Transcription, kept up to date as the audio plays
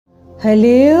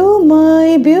Hello,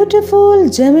 my beautiful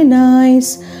Geminis.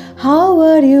 How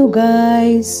are you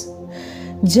guys?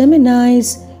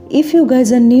 Geminis, if you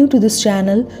guys are new to this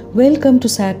channel, welcome to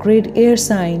Sacred Air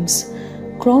Signs.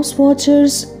 Cross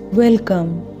watchers,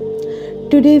 welcome.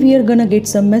 Today we are gonna get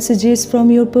some messages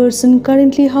from your person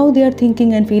currently, how they are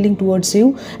thinking and feeling towards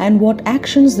you and what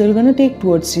actions they're gonna take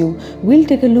towards you. We'll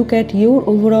take a look at your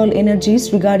overall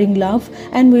energies regarding love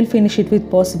and we'll finish it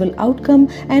with possible outcome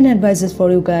and advices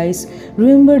for you guys.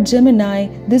 Remember Gemini,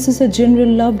 this is a general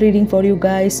love reading for you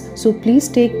guys, so please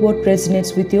take what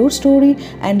resonates with your story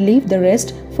and leave the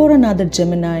rest for another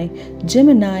Gemini.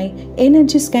 Gemini,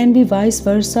 energies can be vice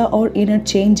versa or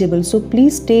interchangeable, so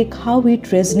please take how it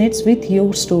resonates with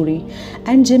your story.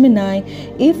 And Gemini,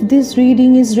 if this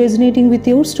reading is resonating with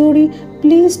your story,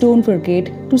 please don't forget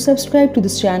to subscribe to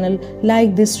this channel,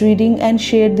 like this reading and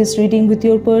share this reading with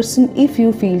your person if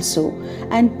you feel so.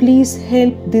 And please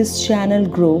help this channel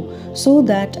grow so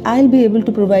that I'll be able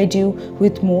to provide you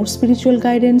with more spiritual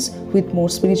guidance, with more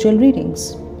spiritual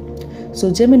readings.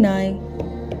 So Gemini,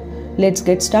 let's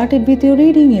get started with your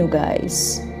reading, you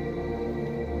guys.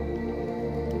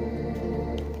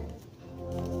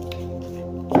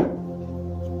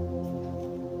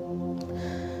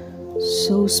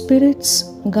 So spirits,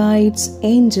 guides,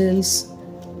 angels,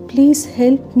 please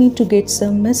help me to get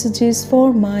some messages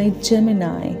for my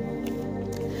Gemini.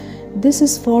 This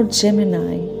is for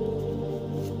Gemini.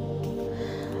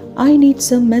 I need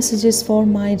some messages for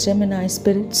my Gemini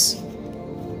spirits.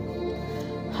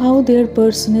 How their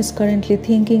person is currently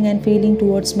thinking and feeling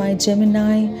towards my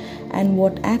Gemini and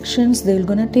what actions they're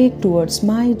gonna take towards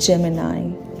my Gemini.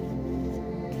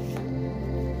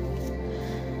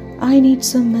 I need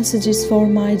some messages for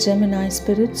my Gemini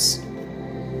spirits.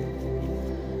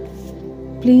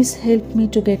 Please help me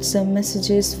to get some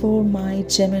messages for my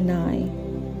Gemini.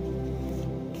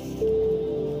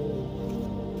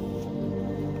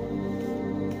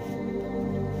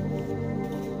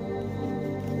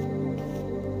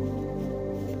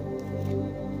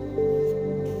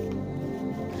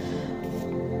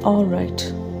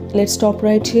 Alright, let's stop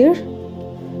right here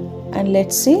and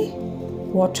let's see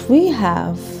what we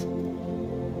have.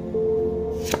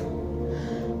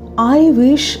 I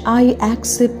wish I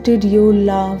accepted your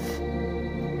love.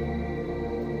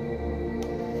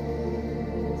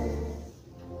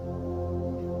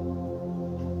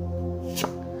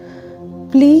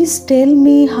 Please tell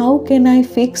me, how can I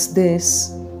fix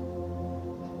this?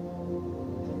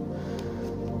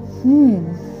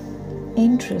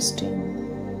 Interesting.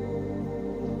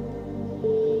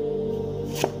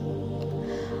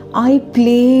 I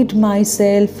played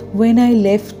myself when I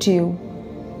left you.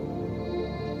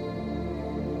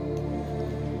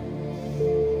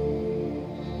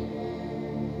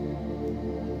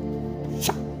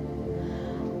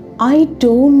 I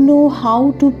don't know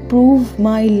how to prove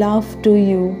my love to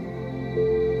you.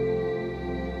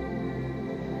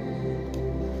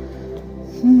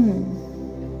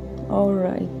 All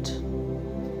right.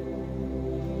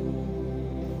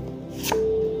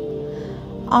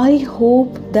 I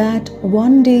hope that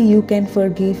one day you can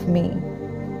forgive me.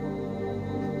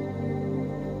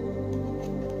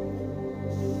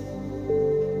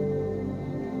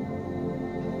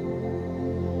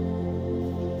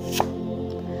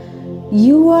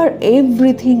 You are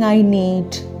everything I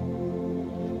need.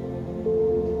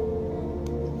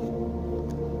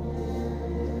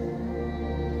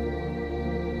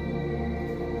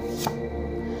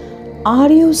 Are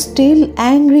you still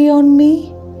angry on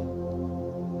me?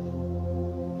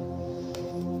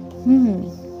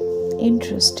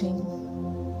 Interesting.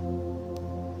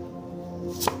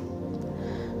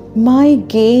 My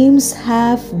games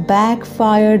have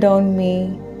backfired on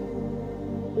me.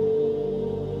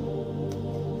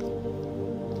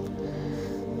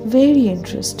 Very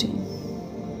interesting.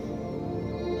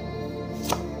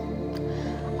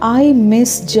 I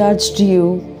misjudged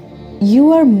you.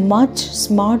 You are much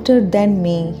smarter than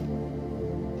me.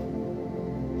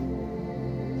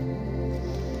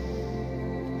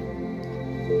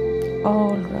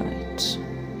 All right.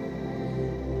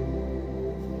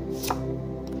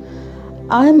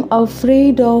 I'm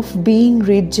afraid of being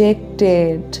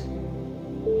rejected.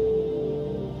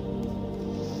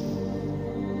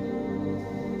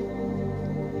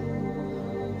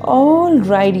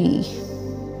 Alrighty.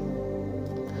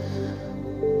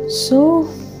 So,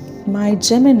 my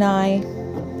Gemini,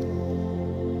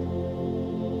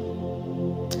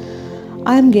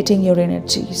 I'm getting your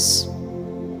energies.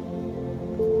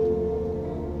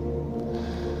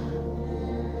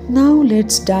 Now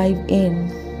let's dive in.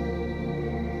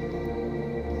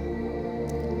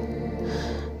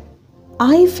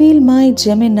 I feel my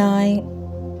Gemini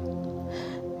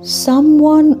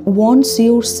Someone wants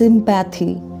your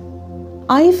sympathy.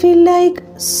 I feel like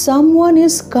someone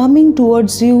is coming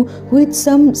towards you with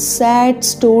some sad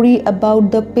story about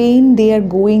the pain they are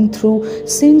going through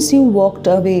since you walked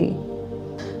away.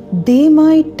 They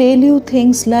might tell you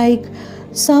things like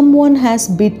someone has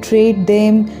betrayed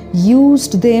them,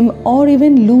 used them, or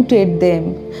even looted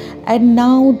them, and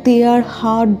now they are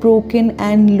heartbroken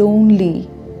and lonely.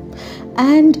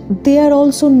 And they are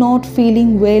also not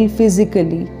feeling well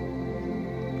physically.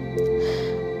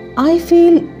 I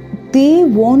feel they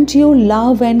want your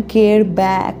love and care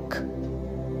back.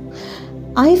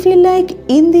 I feel like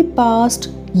in the past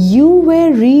you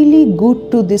were really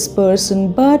good to this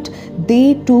person, but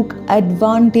they took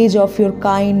advantage of your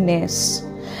kindness.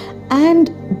 And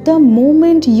the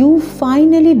moment you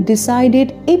finally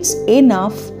decided it's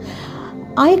enough,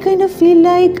 I kind of feel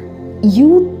like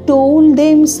you told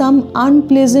them some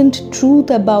unpleasant truth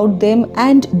about them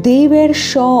and they were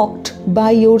shocked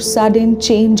by your sudden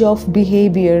change of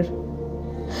behavior.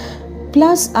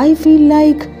 Plus, I feel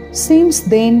like since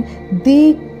then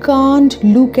they can't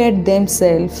look at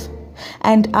themselves,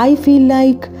 and I feel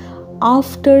like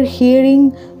after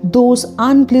hearing those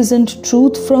unpleasant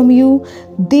truths from you,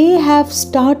 they have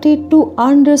started to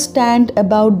understand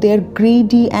about their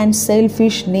greedy and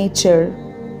selfish nature.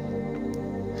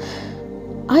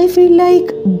 I feel like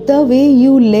the way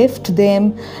you left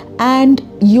them and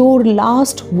your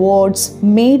last words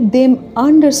made them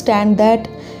understand that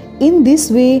in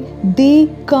this way they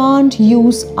can't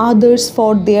use others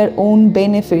for their own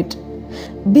benefit.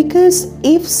 Because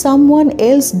if someone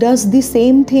else does the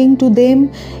same thing to them,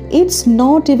 it's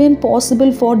not even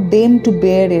possible for them to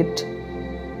bear it.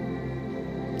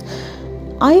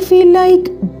 I feel like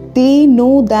they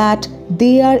know that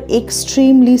they are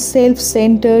extremely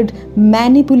self-centered,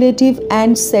 manipulative,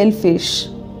 and selfish.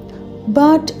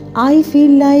 But I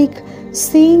feel like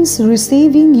since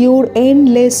receiving your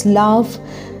endless love,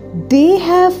 they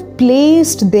have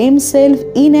placed themselves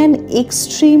in an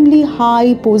extremely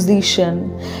high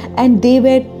position, and they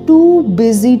were too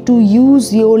busy to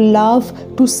use your love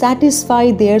to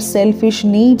satisfy their selfish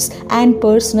needs and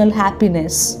personal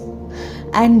happiness.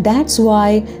 And that's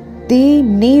why they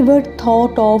never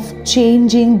thought of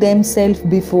changing themselves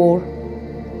before.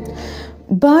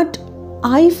 But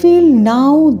I feel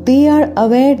now they are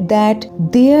aware that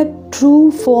their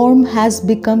true form has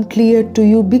become clear to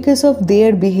you because of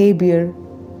their behavior.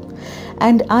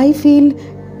 And I feel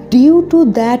due to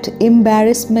that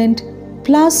embarrassment,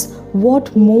 plus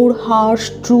what more harsh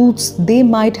truths they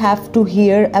might have to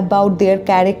hear about their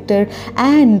character,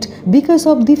 and because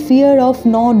of the fear of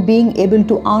not being able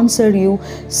to answer you,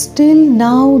 still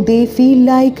now they feel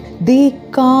like they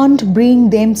can't bring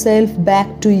themselves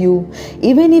back to you,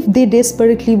 even if they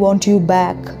desperately want you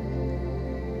back.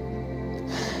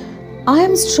 I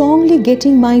am strongly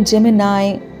getting my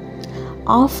Gemini.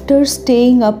 After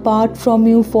staying apart from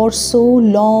you for so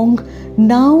long,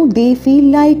 now they feel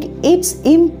like it's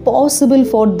impossible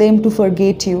for them to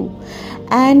forget you,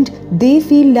 and they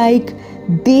feel like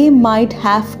they might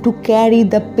have to carry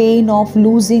the pain of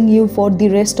losing you for the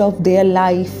rest of their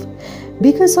life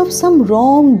because of some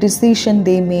wrong decision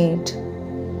they made.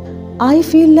 I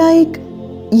feel like,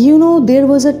 there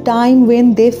was a time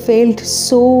when they felt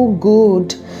so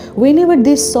good whenever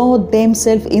they saw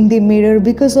themselves in the mirror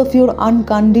because of your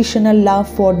unconditional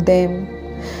love for them.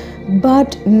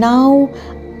 But now,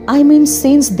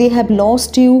 since they have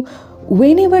lost you,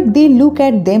 whenever they look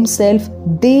at themselves,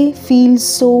 they feel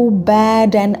so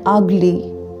bad and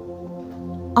ugly.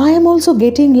 I am also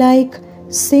getting like,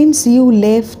 since you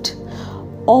left,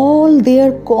 all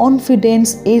their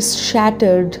confidence is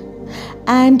shattered,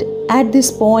 and at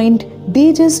this point,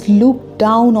 they just look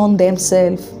down on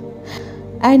themselves.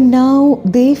 And now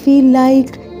they feel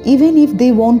like even if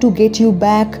they want to get you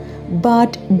back,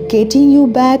 but getting you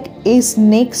back is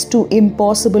next to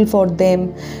impossible for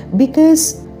them,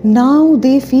 because now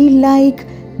they feel like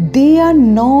they are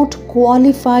not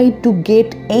qualified to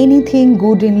get anything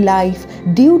good in life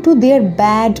due to their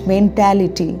bad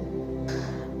mentality.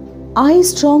 I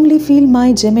strongly feel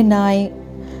my Gemini,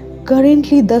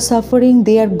 currently the suffering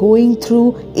they are going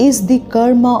through is the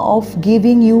karma of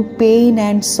giving you pain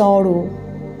and sorrow.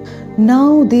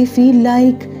 Now they feel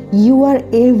like you are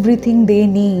everything they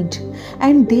need,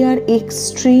 and they are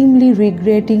extremely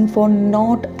regretting for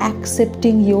not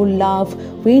accepting your love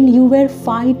when you were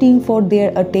fighting for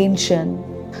their attention.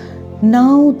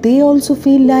 Now they also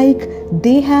feel like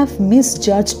they have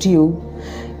misjudged you.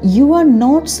 You are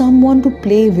not someone to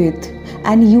play with,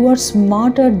 and you are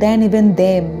smarter than even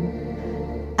them.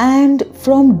 And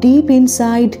from deep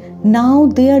inside, now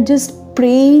they are just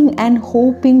praying and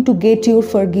hoping to get your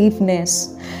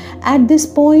forgiveness. At this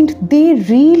point, they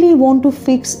really want to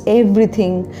fix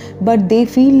everything, but they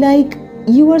feel like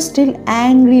you are still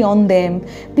angry on them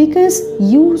because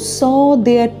you saw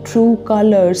their true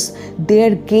colors.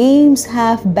 Their games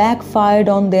have backfired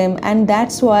on them, and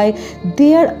that's why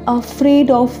they are afraid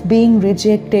of being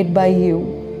rejected by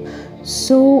you.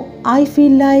 So I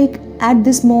feel like at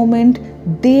this moment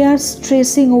they are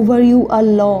stressing over you a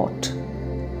lot.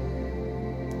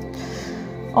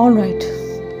 Alright,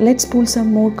 let's pull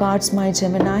some more cards, my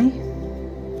Gemini.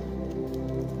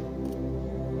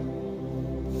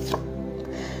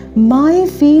 My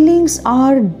feelings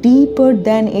are deeper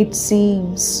than it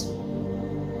seems.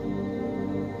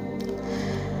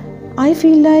 I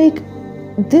feel like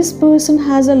this person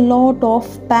has a lot of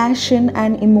passion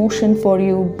and emotion for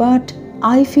you, but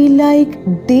I feel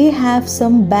like they have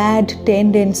some bad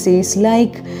tendencies,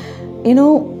 like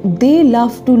they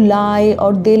love to lie,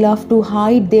 or they love to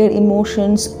hide their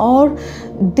emotions, or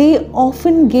they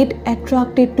often get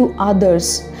attracted to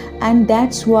others, and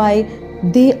that's why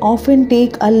they often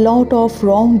take a lot of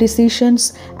wrong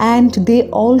decisions, and they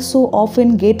also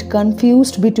often get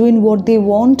confused between what they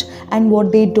want and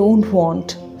what they don't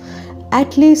want.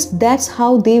 At least that's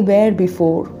how they were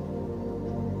before.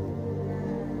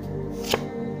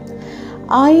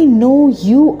 I know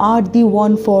you are the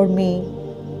one for me.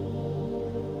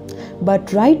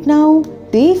 But right now,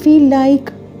 they feel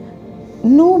like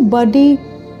nobody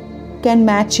can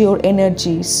match your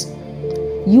energies.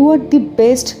 You are the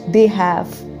best they have,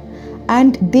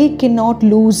 and they cannot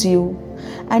lose you,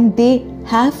 and they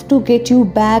have to get you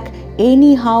back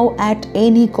anyhow at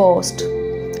any cost.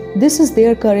 This is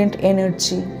their current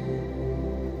energy.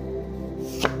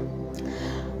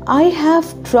 I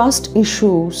have trust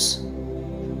issues.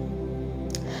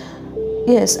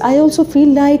 Yes, I also feel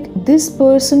like this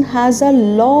person has a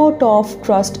lot of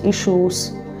trust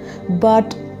issues,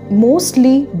 but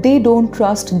mostly they don't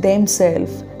trust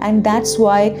themselves, and that's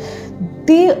why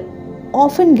they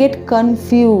often get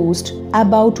confused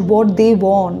about what they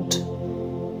want.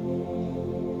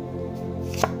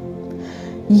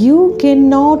 You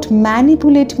cannot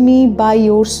manipulate me by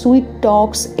your sweet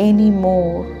talks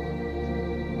anymore.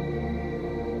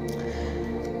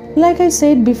 Like I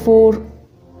said before,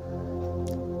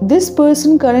 this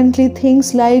person currently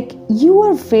thinks like you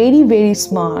are very, very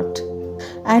smart,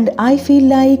 and I feel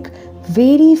like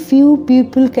very few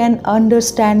people can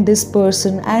understand this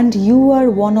person, and you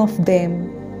are one of them.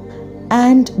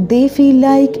 And they feel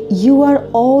like you are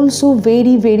also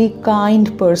very, very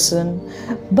kind person,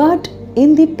 but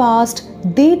in the past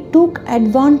they took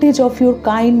advantage of your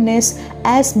kindness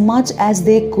as much as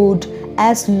they could,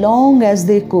 as long as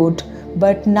they could.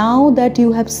 But now that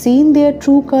you have seen their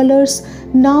true colors,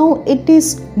 now it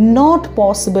is not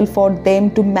possible for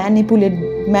them to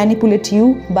manipulate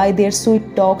you by their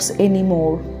sweet talks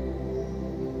anymore.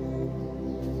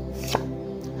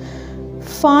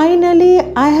 Finally,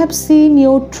 I have seen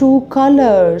your true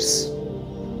colors.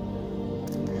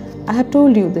 I have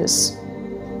told you this.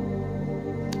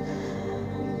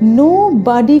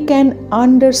 Nobody can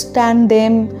understand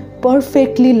them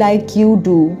perfectly like you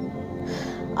do.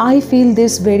 I feel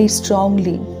this very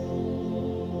strongly.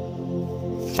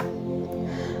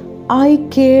 I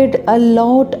cared a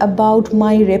lot about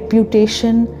my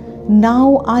reputation.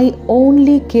 Now I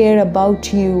only care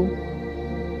about you.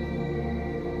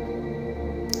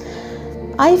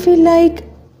 I feel like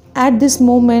at this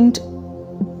moment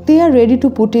they are ready to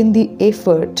put in the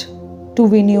effort to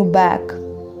win you back.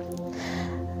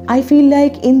 I feel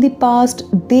like in the past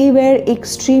they were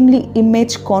extremely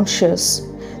image conscious.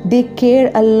 They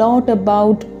care a lot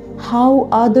about how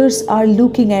others are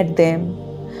looking at them.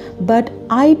 But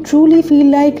I truly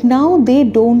feel like now they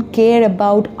don't care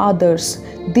about others.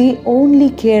 They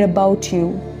only care about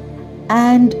you.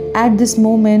 And at this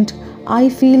moment, I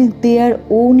feel they are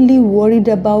only worried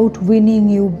about winning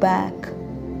you back.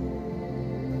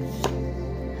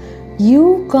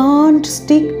 You can't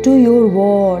stick to your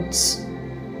words.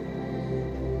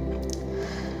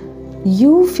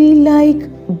 You feel like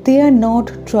they are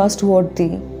not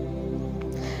trustworthy,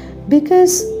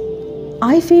 because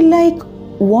I feel like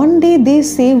one day they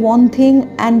say one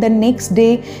thing and the next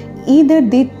day either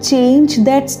they change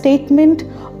that statement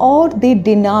or they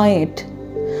deny it.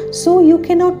 So you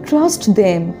cannot trust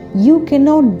them, you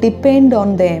cannot depend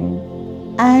on them.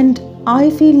 And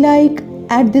I feel like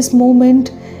at this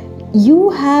moment you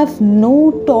have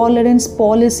no tolerance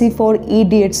policy for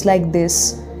idiots like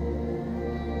this.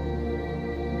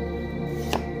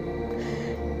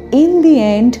 In the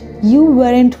end, you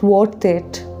weren't worth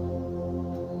it.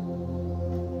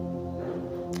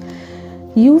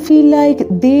 You feel like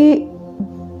they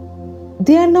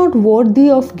They are not worthy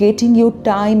of getting your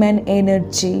time and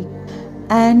energy.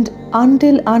 And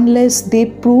unless they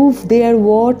prove their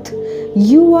worth,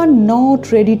 you are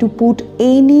not ready to put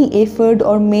any effort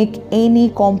or make any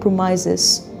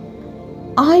compromises.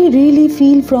 I really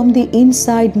feel from the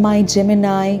inside, my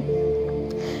Gemini,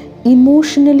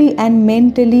 emotionally and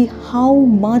mentally, how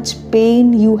much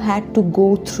pain you had to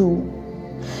go through.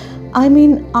 I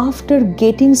mean, after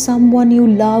getting someone you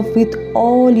love with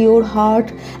all your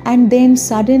heart, and then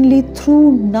suddenly,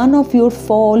 through none of your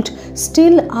fault,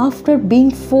 still after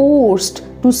being forced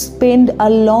to spend a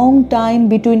long time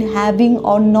between having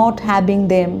or not having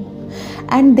them,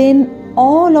 and then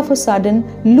all of a sudden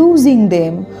losing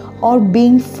them or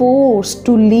being forced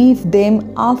to leave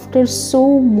them after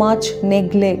so much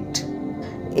neglect.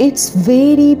 It's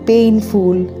very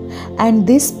painful, and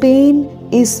this pain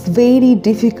is very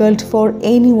difficult for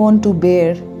anyone to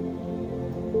bear.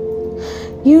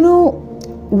 You know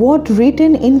what,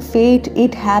 written in fate,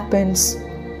 it happens.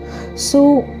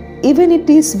 So even it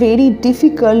is very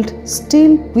difficult,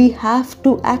 still we have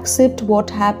to accept what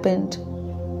happened.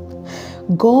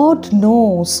 God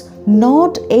knows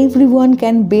not everyone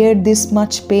can bear this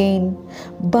much pain,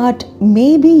 but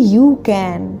maybe you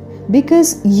can,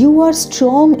 because you are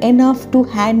strong enough to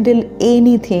handle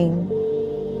anything.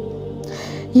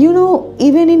 You know,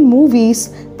 even in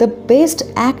movies, the best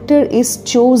actor is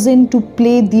chosen to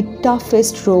play the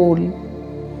toughest role.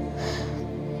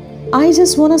 I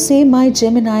just want to say, my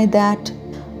Gemini, that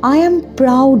I am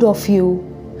proud of you,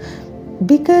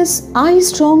 because I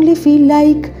strongly feel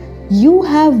like you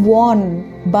have won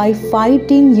by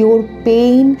fighting your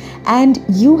pain, and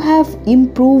you have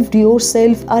improved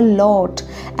yourself a lot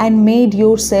and made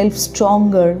yourself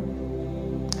stronger.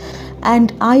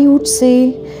 And I would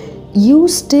say, you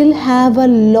still have a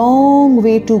long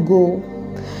way to go.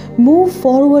 Move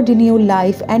forward in your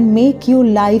life and make your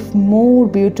life more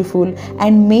beautiful,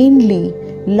 and mainly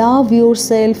love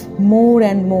yourself more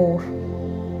and more.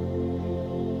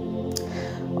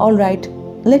 Alright,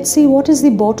 let's see what is the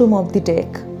bottom of the deck.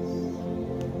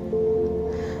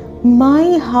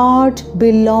 My heart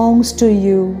belongs to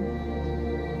you.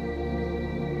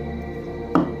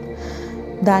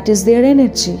 That is their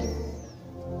energy.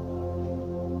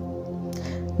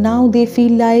 Now they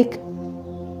feel like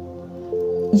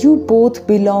you both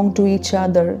belong to each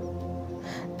other,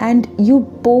 and you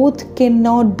both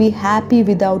cannot be happy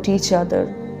without each other.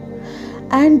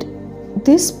 And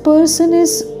this person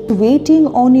is waiting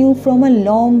on you from a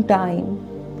long time.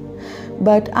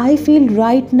 But I feel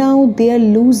right now they are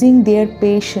losing their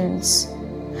patience,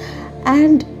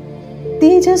 and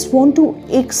they just want to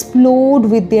explode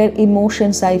with their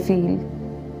emotions, I feel.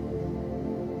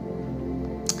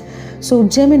 So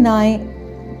Gemini,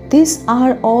 these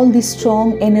are all the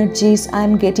strong energies I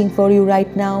am getting for you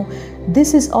right now.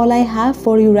 This is all I have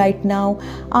for you right now.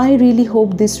 I really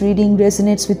hope this reading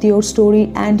resonates with your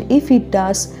story, and if it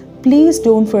does, please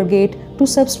don't forget to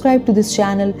subscribe to this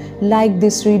channel, like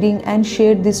this reading, and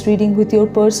share this reading with your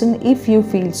person if you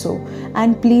feel so.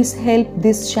 And please help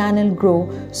this channel grow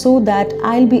so that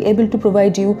I'll be able to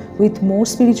provide you with more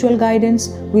spiritual guidance,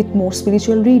 with more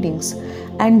spiritual readings.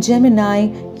 And Gemini,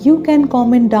 you can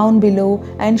comment down below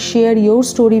and share your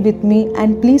story with me,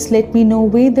 and please let me know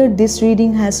whether this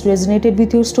reading has resonated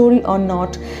with your story or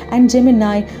not. And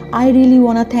Gemini, I really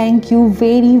want to thank you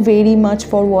very much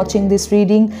for watching this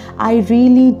reading. I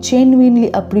really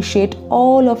genuinely appreciate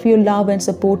all of your love and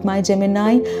support, my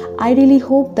Gemini. I really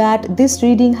hope that this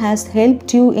reading has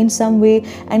helped you in some way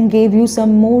and gave you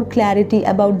some more clarity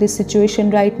about this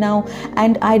situation right now.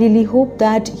 And I really hope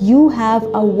that you have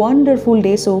a wonderful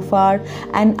day so far,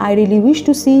 and I really wish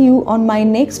to see you on my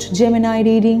next Gemini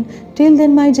reading. Till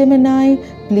then, my Gemini,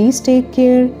 please take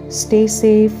care, stay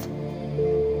safe.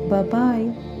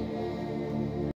 Bye-bye.